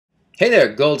Hey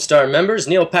there, Goldstar members.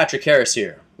 Neil Patrick Harris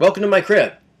here. Welcome to my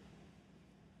crib.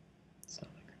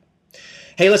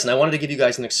 Hey, listen, I wanted to give you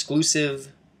guys an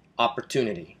exclusive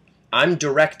opportunity. I'm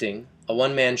directing a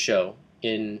one-man show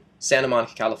in Santa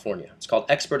Monica, California. It's called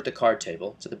Expert at the Card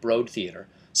Table. It's at the Broad Theater.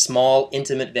 Small,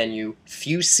 intimate venue,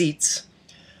 few seats.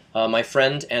 My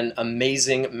friend and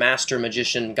amazing master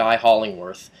magician Guy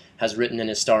Hollingworth has written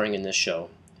and is starring in this show.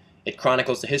 It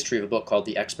chronicles the history of a book called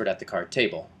The Expert at the Card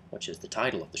Table, which is the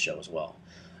title of the show as well,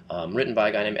 written by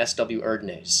a guy named S.W.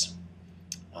 Erdnase.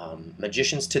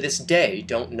 Magicians to this day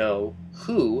don't know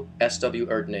who S.W.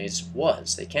 Erdnase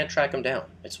was. They can't track him down.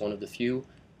 It's one of the few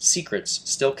secrets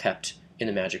still kept in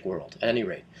the magic world. At any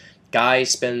rate, Guy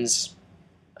spends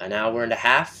an hour and a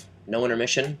half, no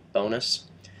intermission, bonus,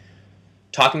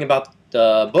 talking about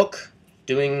the book,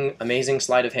 doing amazing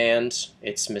sleight of hand.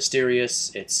 It's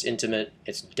mysterious, it's intimate,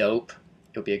 it's dope.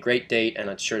 It'll be a great date, and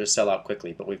it's sure to sell out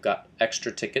quickly. But we've got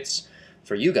extra tickets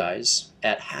for you guys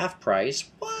at half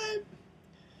price. What?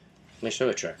 Let me show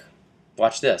you a trick.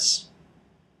 Watch this.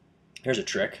 Here's a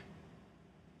trick.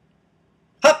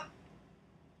 Hup!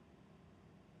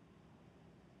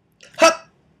 Hup!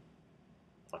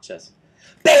 Watch this.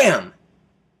 Bam!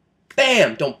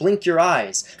 Bam! Don't blink your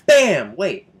eyes. Bam!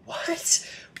 Wait,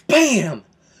 what? Bam!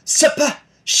 Sapa!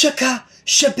 Shaka!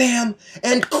 Shabam!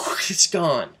 And it's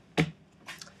gone.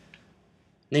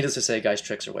 Needless to say, guys'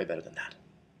 tricks are way better than that.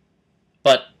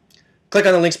 But click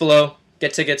on the links below,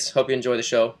 get tickets, hope you enjoy the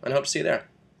show, and I hope to see you there.